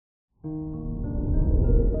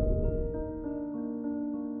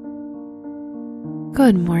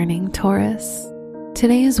Good morning, Taurus.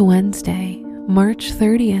 Today is Wednesday, March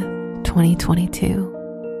 30th,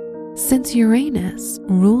 2022. Since Uranus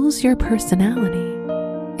rules your personality,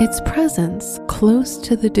 its presence close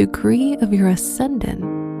to the degree of your ascendant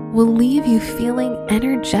will leave you feeling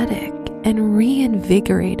energetic and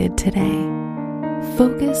reinvigorated today.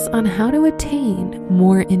 Focus on how to attain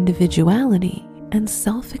more individuality and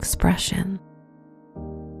self-expression.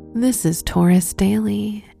 This is Taurus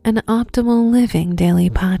Daily, an optimal living daily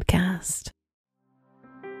podcast.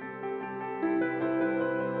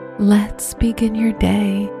 Let's begin your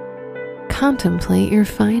day. Contemplate your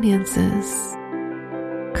finances.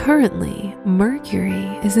 Currently,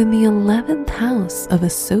 Mercury is in the 11th house of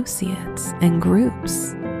associates and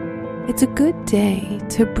groups. It's a good day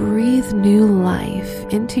to breathe new life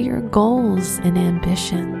into your goals and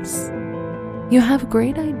ambitions. You have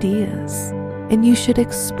great ideas, and you should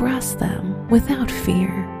express them without fear.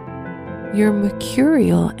 Your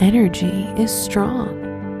mercurial energy is strong,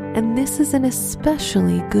 and this is an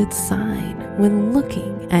especially good sign when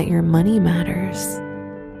looking at your money matters.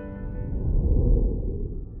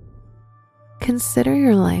 Consider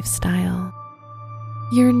your lifestyle.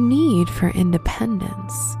 Your need for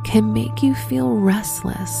independence can make you feel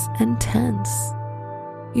restless and tense.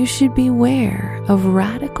 You should beware of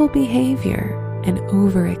radical behavior and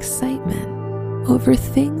overexcitement over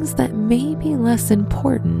things that may be less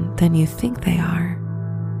important than you think they are.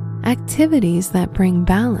 Activities that bring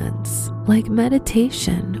balance, like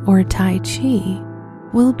meditation or Tai Chi,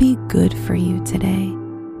 will be good for you today.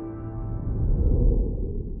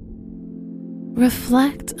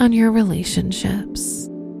 Reflect on your relationships.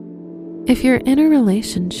 If you're in a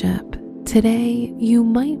relationship, today you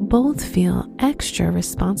might both feel extra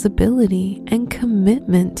responsibility and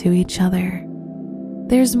commitment to each other.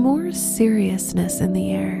 There's more seriousness in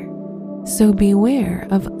the air, so beware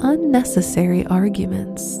of unnecessary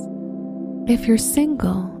arguments. If you're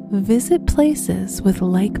single, visit places with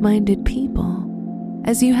like-minded people,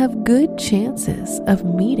 as you have good chances of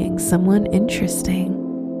meeting someone interesting.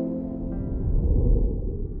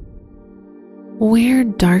 Wear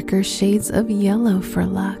darker shades of yellow for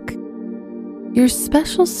luck. Your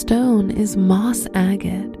special stone is moss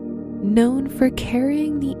agate, known for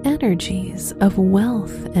carrying the energies of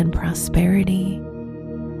wealth and prosperity.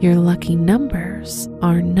 Your lucky numbers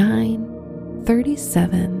are 9,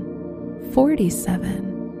 37,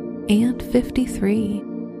 47, and 53.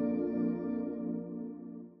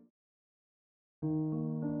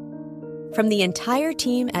 From the entire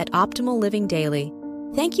team at Optimal Living Daily,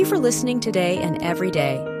 thank you for listening today and every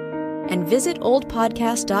day. And visit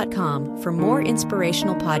oldpodcast.com for more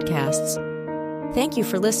inspirational podcasts. Thank you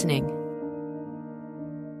for listening.